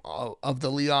throwback game of the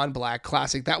Leon Black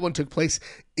Classic. That one took place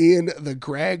in the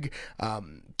Greg.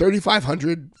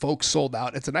 3,500 folks sold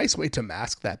out. It's a nice way to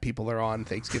mask that people are on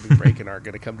Thanksgiving break and aren't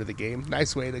going to come to the game.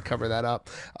 Nice way to cover that up.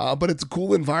 But it's a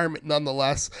cool environment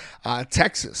nonetheless.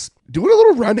 Texas doing a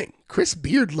little running. Chris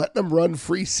Beard let them run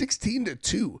free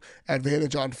 16-2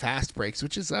 advantage on fast breaks,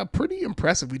 which is pretty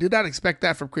impressive. We did not expect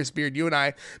that from Chris Beard. You and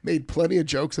I made plenty of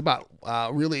jokes about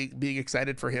really being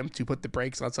excited for him to put the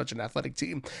brakes on such an athletic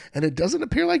team, and it doesn't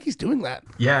appear like he's doing that.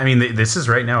 Yeah, I mean, this is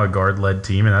right now a guard-led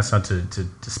team, and that's not to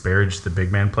disparage the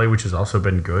big man play, which has also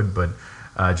been good, but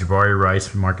Jabari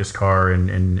Rice, Marcus Carr,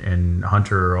 and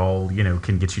Hunter are all,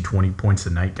 can get you 20 points a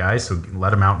night guys, so let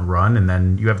them out and run. And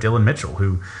then you have Dylan Mitchell,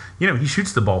 who, he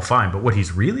shoots the ball fine, but what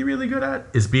he's really, really good at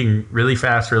is being really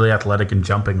fast, really athletic, and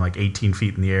jumping like 18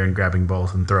 feet in the air and grabbing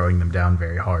balls and throwing them down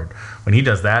very hard. When he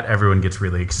does that, everyone gets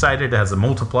really excited. It has a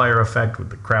multiplier effect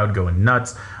with the crowd going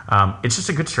nuts. It's just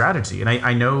a good strategy. And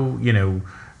I know,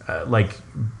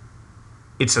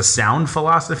 it's a sound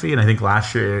philosophy, and I think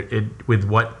last year, with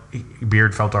what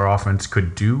Beard felt our offense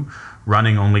could do,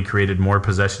 running only created more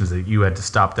possessions that you had to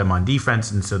stop them on defense,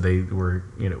 and so they were,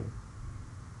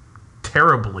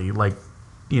 terribly,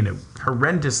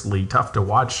 horrendously tough to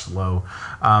watch slow.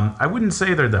 I wouldn't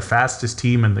say they're the fastest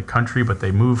team in the country, but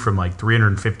they moved from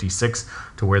 356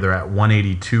 to where they're at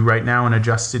 182 right now in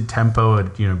adjusted tempo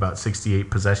at about 68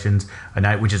 possessions a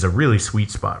night, which is a really sweet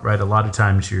spot, right? A lot of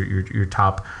times your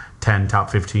top 10, top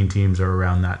 15 teams are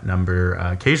around that number.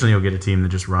 Occasionally you'll get a team that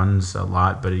just runs a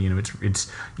lot, but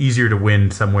it's easier to win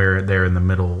somewhere there in the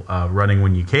middle, running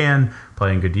when you can,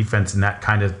 playing good defense, and that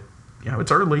kind of,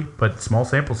 it's early, but small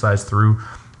sample size through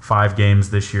 5 games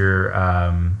this year,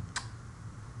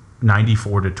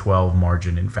 94-12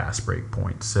 margin in fast break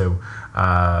points. So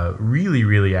really,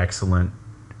 really excellent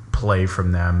play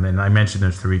from them. And I mentioned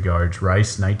those 3 guards.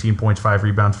 Rice, 19 points, 5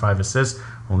 rebounds, 5 assists,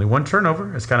 only 1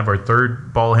 turnover. It's kind of our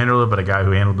third ball handler, but a guy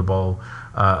who handled the ball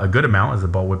a good amount as the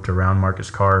ball whipped around. Marcus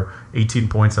Carr, 18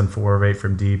 points on 4 of 8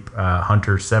 from deep.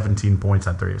 Hunter, 17 points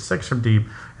on 3 of 6 from deep.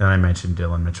 And I mentioned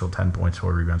Dylan Mitchell, 10 points,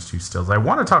 4 rebounds, 2 steals. I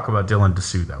want to talk about Dylan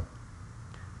Dessou, though.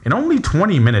 In only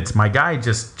 20 minutes, my guy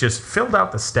just filled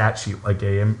out the stat sheet like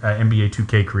a NBA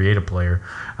 2K creative player.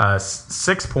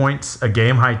 6 points, a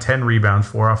game-high 10 rebounds,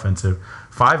 4 offensive,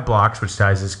 5 blocks, which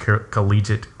ties his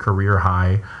collegiate career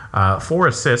high, 4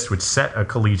 assists, which set a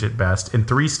collegiate best, and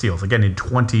 3 steals, again, in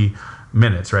 20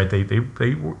 minutes, right? They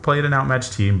played an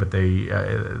outmatched team, but they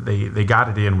got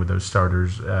it in with those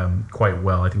starters quite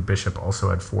well. I think Bishop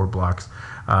also had 4 blocks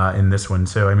in this one.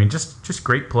 So, I mean, just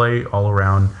great play all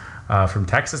around. From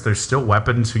Texas, there's still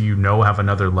weapons who have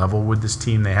another level with this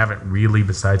team. They haven't really,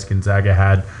 besides Gonzaga,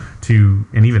 had to,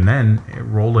 and even then,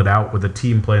 roll it out with a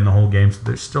team playing the whole game. So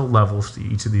there's still levels to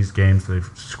each of these games. They've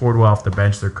scored well off the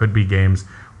bench. There could be games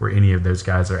where any of those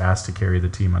guys are asked to carry the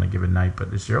team on a given night.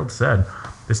 But as Gerald said,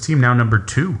 this team now number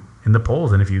 2 in the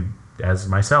polls. And if you, as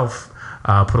myself,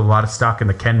 put a lot of stock in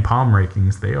the Ken Palm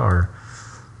rankings, they are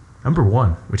number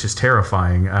 1, which is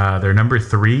terrifying. They're number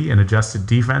 3 in adjusted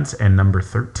defense and number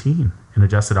 13 in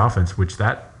adjusted offense, which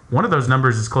that one of those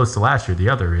numbers is close to last year. The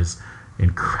other is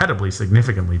incredibly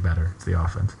significantly better. It's the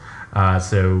offense.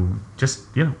 So just,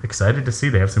 excited to see.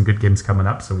 They have some good games coming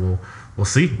up. So we'll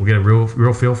see. We'll get a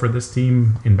real feel for this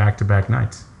team in back-to-back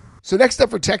nights. So next up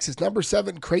for Texas, number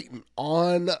 7, Creighton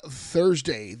on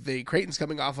Thursday. The Creighton's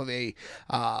coming off of a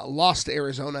loss to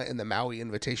Arizona in the Maui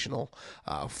Invitational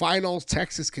Finals.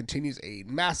 Texas continues a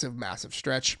massive, massive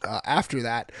stretch. After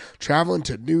that, traveling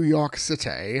to New York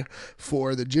City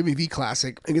for the Jimmy V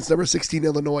Classic against number 16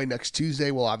 Illinois next Tuesday.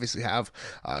 We'll obviously have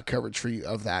coverage for you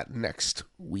of that next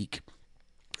week.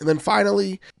 And then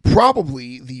finally,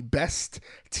 probably the best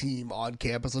team on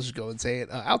campus, let's just go and say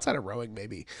it, outside of rowing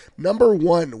maybe, number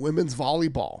 1 women's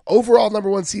volleyball. Overall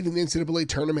number 1 seed in the NCAA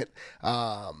tournament,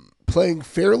 playing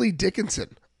Fairleigh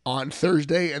Dickinson on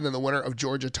Thursday, and then the winner of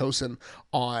Georgia Towson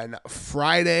on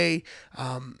Friday.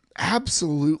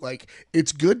 Absolute,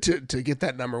 it's good to get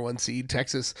that number 1 seed.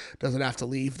 Texas doesn't have to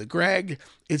leave the Greg.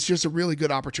 It's just a really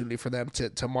good opportunity for them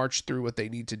to march through what they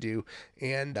need to do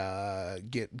and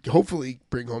hopefully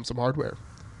bring home some hardware.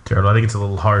 Gerald, I think it's a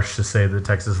little harsh to say that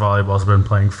Texas volleyball's been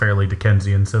playing Fairleigh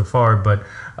Dickinson so far, but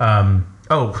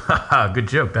good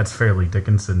joke. That's Fairleigh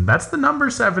Dickinson. That's the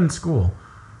number 7 school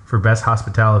for best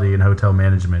hospitality and hotel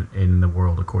management in the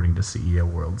world, according to CEO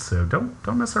World. So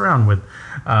don't mess around with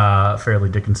Fairleigh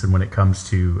Dickinson when it comes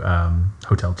to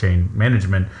hotel chain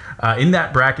management. In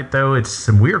that bracket, though, it's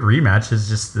some weird rematches,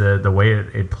 just the way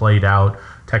it played out.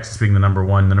 Texas being the number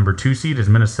 1. The number 2 seed is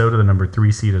Minnesota. The number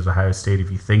 3 seed is Ohio State. If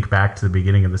you think back to the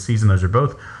beginning of the season, those are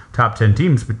both top 10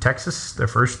 teams. But Texas, their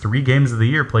first 3 games of the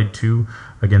year, played 2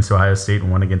 against Ohio State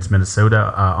and 1 against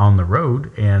Minnesota on the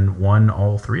road, and won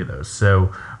all 3 of those.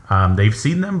 So they've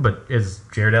seen them, but as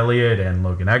Jared Elliott and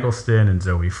Logan Eggleston and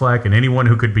Zoe Fleck and anyone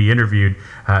who could be interviewed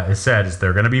has said, is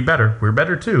they're going to be better. We're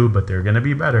better too, but they're going to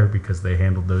be better because they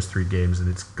handled those 3 games, and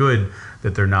it's good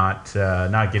that they're not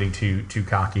getting too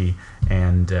cocky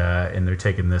and they're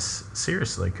taking this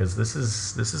seriously, because this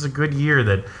is a good year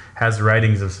that has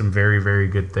writings of some very, very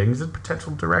good things and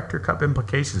potential Director Cup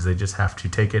implications. They just have to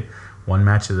take it one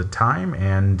match at a time,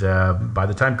 and by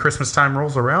the time Christmas time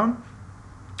rolls around,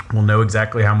 we'll know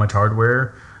exactly how much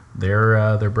hardware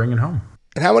they're bringing home.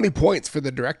 And how many points for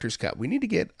the Director's Cup? We need to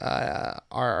get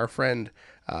our friend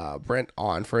Brent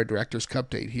on for a Director's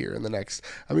Cup date here in the next...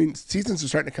 I mean, seasons are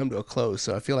starting to come to a close,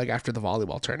 so I feel like after the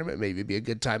volleyball tournament, maybe it'd be a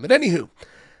good time. But anywho,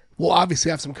 we'll obviously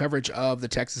have some coverage of the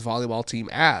Texas volleyball team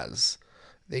as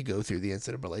they go through the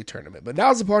NCAA tournament. But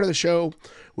now's the part of the show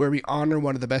where we honor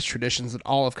one of the best traditions in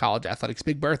all of college athletics,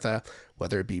 Big Bertha,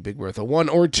 whether it be Big Bertha 1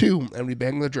 or 2, and we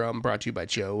bang the drum, brought to you by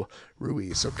Joe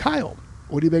Ruiz. So Kyle,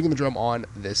 what are you banging the drum on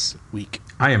this week?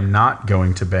 I am not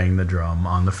going to bang the drum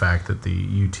on the fact that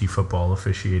the UT football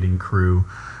officiating crew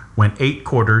went 8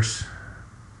 quarters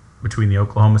between the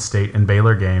Oklahoma State and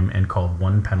Baylor game and called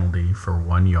 1 penalty for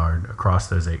 1 yard across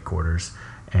those 8 quarters,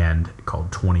 and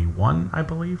called 21, I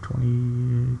believe,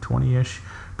 20-ish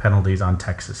penalties on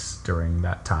Texas during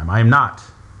that time. I am not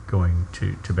going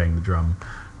to bang the drum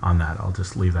on that. I'll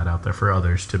just leave that out there for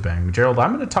others to bang. Gerald,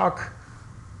 I'm going to talk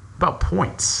about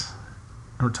points.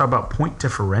 I'm going to talk about point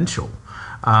differential.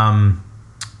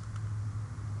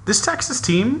 This Texas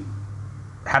team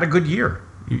had a good year.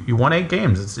 You won 8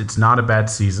 games. It's not a bad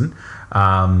season.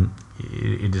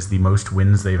 It is the most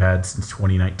wins they've had since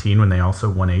 2019, when they also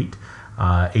won 8.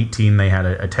 18, they had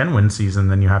a 10-win season.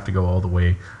 Then you have to go all the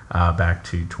way back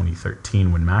to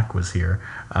 2013 when Mac was here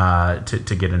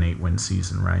to get an 8-win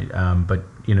season, right? But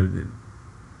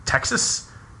Texas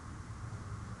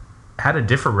had a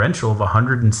differential of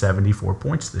 174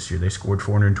 points this year. They scored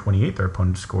 428. Their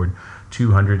opponent scored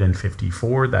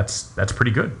 254. That's pretty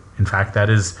good. In fact,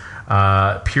 that is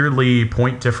purely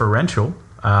point differential.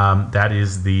 That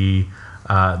is the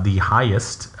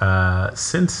highest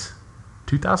since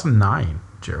 2009,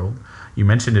 Gerald. You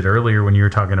mentioned it earlier when you were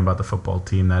talking about the football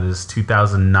team. That is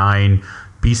 2009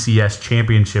 BCS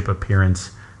championship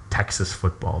appearance, Texas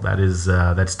football.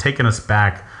 That's taken us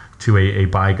back to a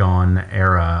bygone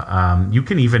era. You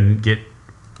can even get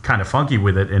kind of funky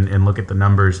with it and look at the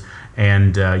numbers,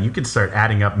 and you can start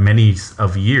adding up many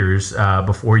of years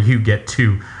before you get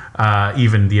to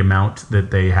even the amount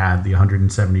that they had, the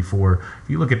 174. If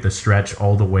you look at the stretch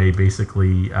all the way,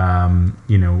 basically,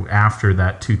 after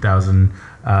that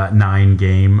 2009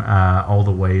 game, all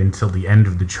the way until the end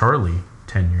of the Charlie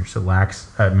tenure. So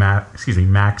Mac's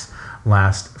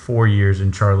last 4 years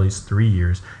and Charlie's 3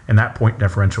 years, and that point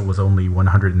differential was only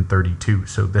 132.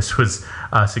 So this was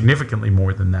significantly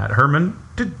more than that. Herman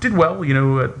did well.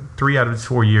 3 out of his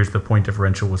 4 years, the point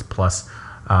differential was plus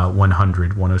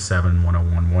 100, 107,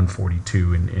 101,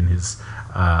 142 in his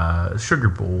Sugar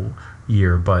Bowl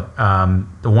year. But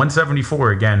the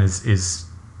 174, again, is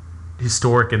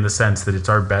historic in the sense that it's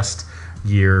our best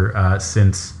year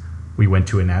since we went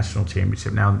to a national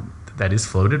championship. Now, that is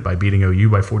floated by beating OU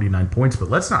by 49 points, but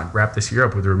let's not wrap this year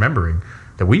up with remembering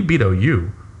that we beat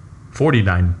OU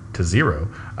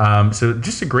 49-0. So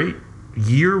just a great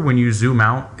year when you zoom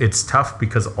out. It's tough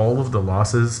because all of the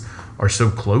losses are so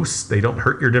close. They don't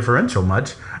hurt your differential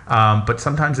much, but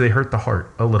sometimes they hurt the heart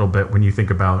a little bit when you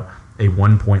think about a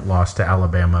 1-point loss to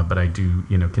Alabama. But I do,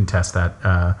 contest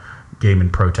that game in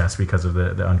protest because of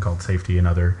the uncalled safety and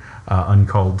other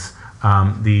uncalleds.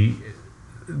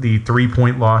 The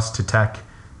 3-point loss to Tech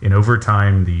in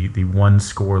overtime, the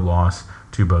 1-score loss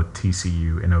to both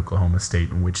TCU and Oklahoma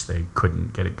State, in which they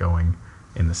couldn't get it going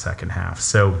in the second half.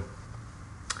 So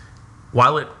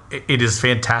while it is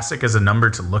fantastic as a number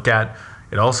to look at,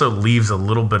 it also leaves a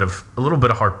little bit of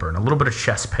heartburn, a little bit of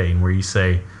chest pain, where you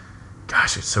say,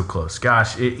 "Gosh, it's so close.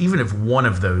 Gosh, even if one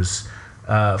of those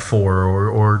 4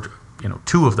 or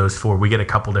 2 of those 4, we get a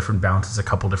couple different bounces, a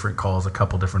couple different calls, a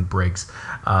couple different breaks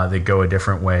that go a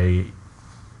different way,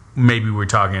 maybe we're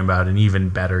talking about an even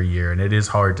better year." And it is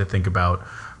hard to think about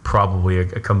probably a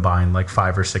combined like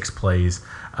 5 or 6 plays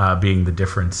being the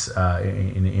difference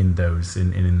in those,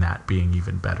 and in that being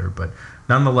even better. But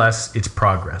nonetheless, it's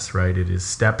progress, right? It is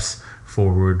steps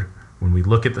forward. When we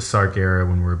look at the Sark era,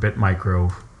 when we're a bit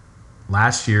micro,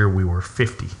 last year we were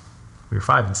 50. We were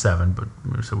 5-7,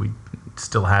 but so we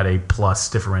still had a plus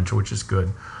differential, which is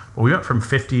good. But we went from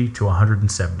 50 to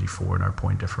 174 in our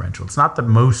point differential. It's not the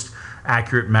most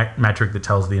accurate metric that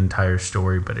tells the entire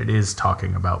story, but it is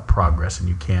talking about progress, and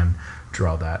you can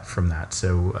draw that from that.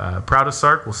 So proud of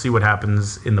Sark. We'll see what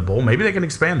happens in the bowl. Maybe they can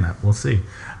expand that. We'll see.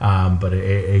 But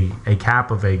a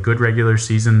cap of a good regular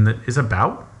season that is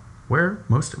about where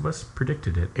most of us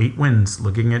predicted it. 8 wins,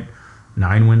 looking at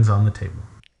 9 wins on the table.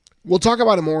 We'll talk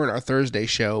about it more in our Thursday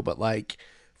show, but like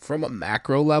from a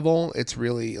macro level, it's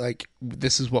really like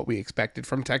this is what we expected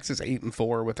from Texas,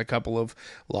 8-4 with a couple of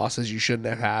losses you shouldn't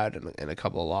have had and a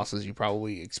couple of losses you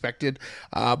probably expected.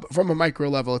 But from a micro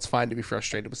level, it's fine to be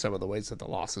frustrated with some of the ways that the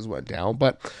losses went down.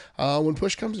 But when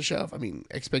push comes to shove, I mean,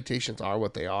 expectations are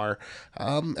what they are.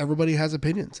 Everybody has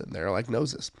opinions, and they're like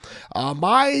noses. I'm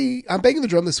banging the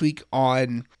drum this week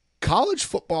on college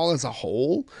football as a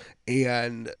whole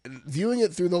and viewing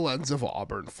it through the lens of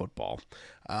Auburn football.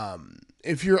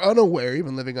 If you're unaware, you've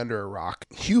been living under a rock,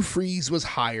 Hugh Freeze was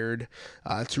hired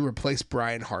to replace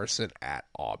Brian Harsin at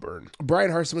Auburn.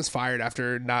 Brian Harsin was fired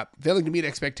after not failing to meet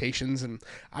expectations, and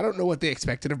I don't know what they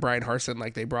expected of Brian Harsin.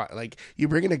 Like you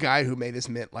bring in a guy who made his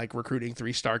mint like recruiting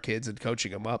 3-star kids and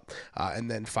coaching them up, and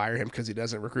then fire him because he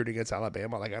doesn't recruit against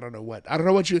Alabama. Like I don't know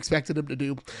what you expected him to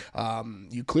do.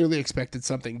 You clearly expected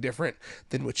something different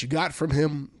than what you got from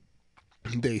him.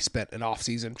 They spent an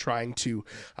offseason trying to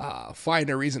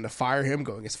find a reason to fire him,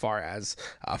 going as far as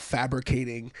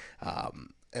fabricating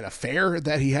an affair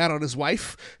that he had on his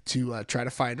wife to try to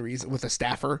find a reason, with a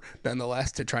staffer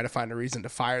nonetheless, to try to find a reason to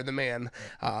fire the man.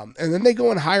 And then they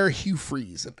go and hire Hugh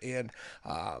Freeze. And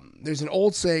there's an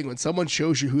old saying, when someone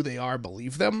shows you who they are,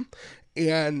 believe them.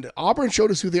 And Auburn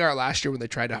showed us who they are last year when they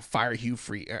tried to fire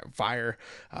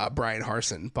Brian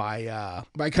Harsin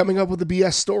by coming up with a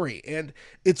BS story. And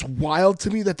it's wild to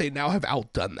me that they now have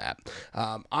outdone that.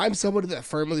 I'm somebody that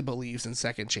firmly believes in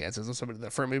second chances. I'm somebody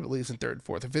that firmly believes in third,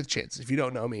 fourth, and fifth chances. If you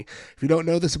don't know me, if you don't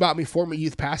know this about me, former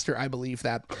youth pastor, I believe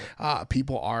that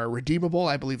people are redeemable.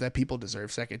 I believe that people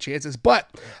deserve second chances,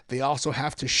 but they also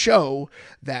have to show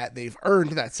that they've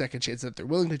earned that second chance, that they're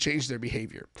willing to change their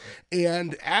behavior.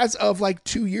 And as of like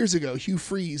 2 years ago, Hugh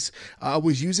Freeze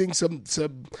was using some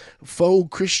faux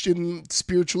Christian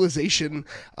spiritualization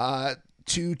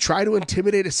to try to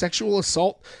intimidate a sexual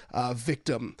assault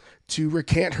victim to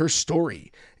recant her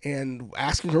story and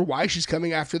asking her why she's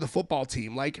coming after the football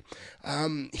team. Like,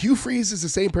 Hugh Freeze is the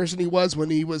same person he was when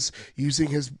he was using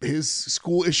his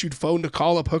school-issued phone to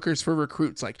call up hookers for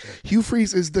recruits. Like, Hugh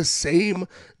Freeze is the same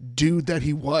dude that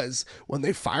he was when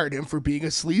they fired him for being a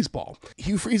sleazeball.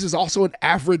 Hugh Freeze is also an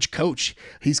average coach.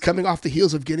 He's coming off the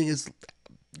heels of getting his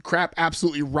crap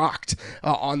absolutely rocked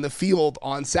on the field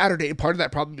on Saturday. And part of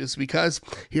that problem is because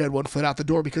he had one foot out the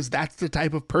door, because that's the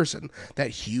type of person that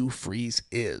Hugh Freeze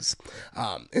is.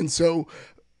 And so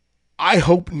I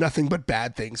hope nothing but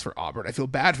bad things for Auburn. I feel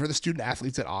bad for the student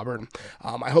athletes at Auburn.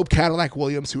 I hope Cadillac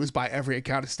Williams, who is by every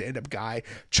account a stand-up guy,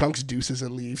 chunks deuces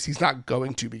and leaves. He's not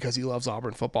going to, because he loves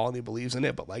Auburn football and he believes in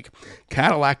it, but like,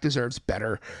 Cadillac deserves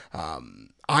better.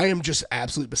 I am just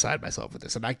absolutely beside myself with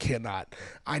this, and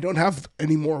I don't have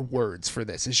any more words for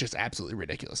this. It's just absolutely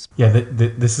ridiculous. Yeah,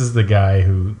 this is the guy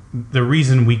who, the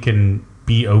reason we can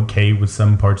be okay with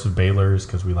some parts of Baylor is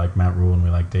because we like Matt Rule and we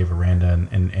like Dave Aranda,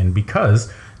 and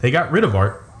because they got rid of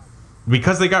Art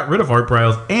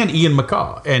Briles and Ian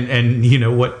McCaw. And you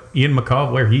know what, Ian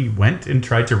McCaw, where he went and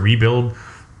tried to rebuild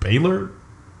Baylor?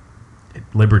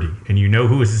 Liberty. And you know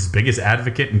who was his biggest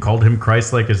advocate and called him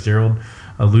Christ-like, as Gerald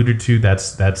alluded to?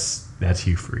 That's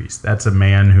Hugh Freeze. That's a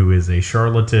man who is a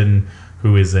charlatan,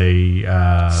 who is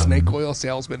a snake oil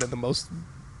salesman in the most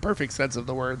perfect sense of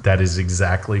the word. That is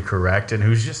exactly correct, and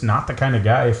who's just not the kind of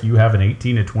guy, if you have an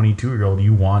 18 to 22-year-old,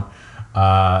 you want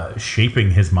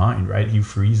shaping his mind, right? Hugh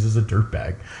Freeze is a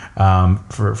dirtbag,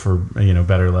 for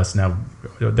better or less. Now,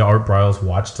 the Art Briles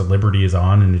watch to Liberty is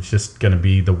on, and it's just going to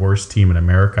be the worst team in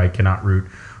America. I cannot root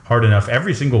hard enough.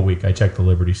 Every single week I check the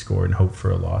Liberty score and hope for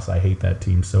a loss. I hate that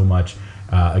team so much.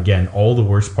 Again, all the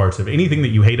worst parts of anything that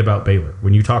you hate about Baylor,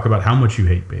 when you talk about how much you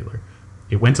hate Baylor,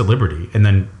 it went to Liberty, and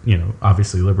then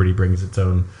obviously Liberty brings its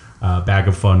own bag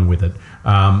of fun with it.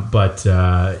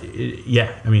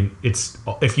 Yeah, I mean, it's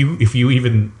if you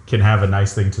even can have a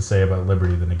nice thing to say about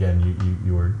Liberty, then again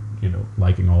you are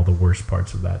liking all the worst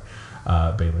parts of that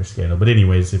Baylor scandal. But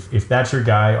anyways, if that's your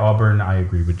guy, Auburn, I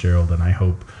agree with Gerald, and I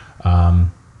hope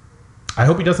I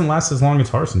hope he doesn't last as long as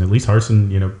Harsin. At least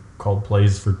Harsin, called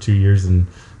plays for 2 years in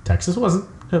Texas. Wasn't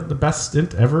the best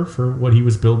stint ever for what he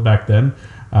was billed back then.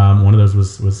 One of those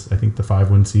was I think the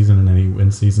 5-win season and any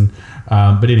win season.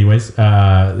 But anyways,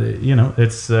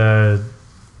 it's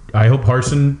I hope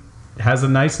Harsin has a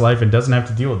nice life and doesn't have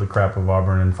to deal with the crap of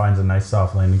Auburn and finds a nice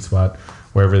soft landing spot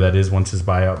wherever that is once his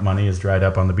buyout money is dried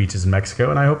up on the beaches in Mexico.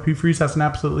 And I hope Hugh Freeze has an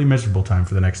absolutely miserable time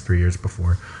for the next 3 years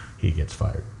before he gets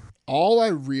fired. All I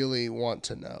really want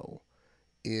to know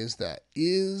is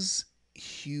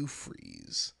Hugh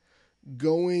Freeze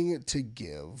going to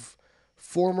give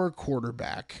former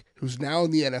quarterback who's now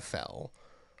in the NFL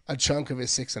a chunk of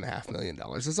his $6.5 million?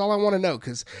 That's all I want to know,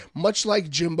 because much like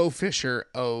Jimbo Fisher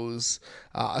owes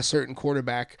a certain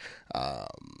quarterback a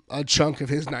chunk of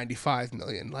his $95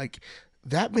 million, like,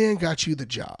 that man got you the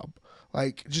job.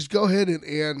 Like, just go ahead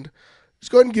and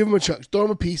just go ahead and give him a chunk. Throw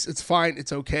him a piece. It's fine.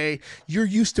 It's okay. You're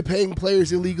used to paying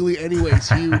players illegally anyways,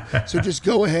 Hugh. So just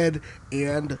go ahead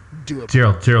and do it.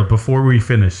 Gerald, before we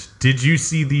finish, did you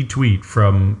see the tweet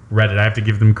from Reddit? I have to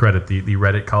give them credit, the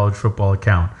Reddit college football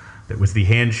account. That was the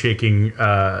handshaking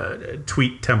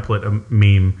tweet template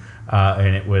meme,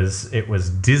 and it was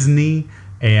Disney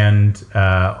and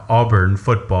Auburn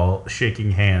football shaking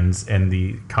hands, and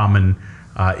the common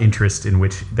interest in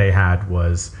which they had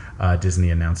was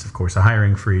Disney announced, of course, a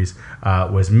hiring freeze,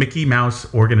 was Mickey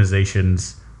Mouse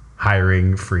organization's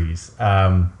hiring freeze.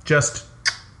 So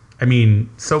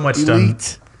much Elite, done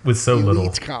with so little.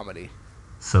 Elite comedy.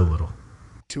 So little.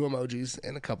 2 emojis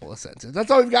and a couple of sentences.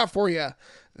 That's all we've got for you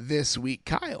this week.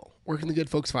 Kyle, where can the good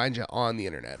folks find you on the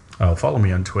internet? Follow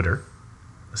me on Twitter,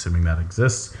 assuming that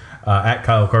exists, at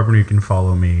Kyle Carpenter. You can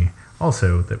follow me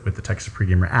also with the Texas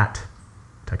Pregamer at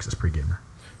Texas Pregamer.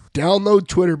 Download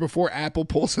Twitter before Apple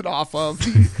pulls it off of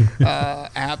the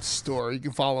App Store. You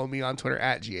can follow me on Twitter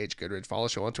at GH Goodrich. Follow the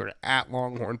show on Twitter at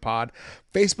Longhorn Pod.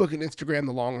 Facebook and Instagram,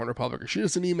 The Longhorn Republic. Or shoot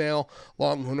us an email,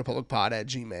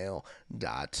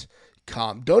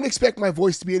 longhornrepublicpod@gmail.com. Don't expect my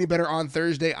voice to be any better on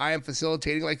Thursday. I am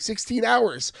facilitating like 16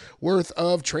 hours worth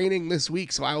of training this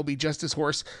week, so I will be just as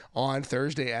hoarse on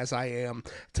Thursday as I am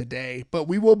today. But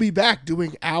we will be back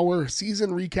doing our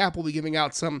season recap. We'll be giving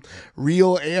out some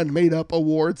real and made-up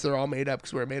awards. They're all made up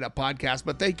because we're a made-up podcast.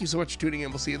 But thank you so much for tuning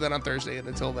in. We'll see you then on Thursday. And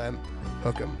until then,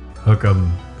 hook 'em. Hook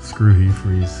 'em. Screw Hugh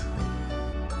Freeze.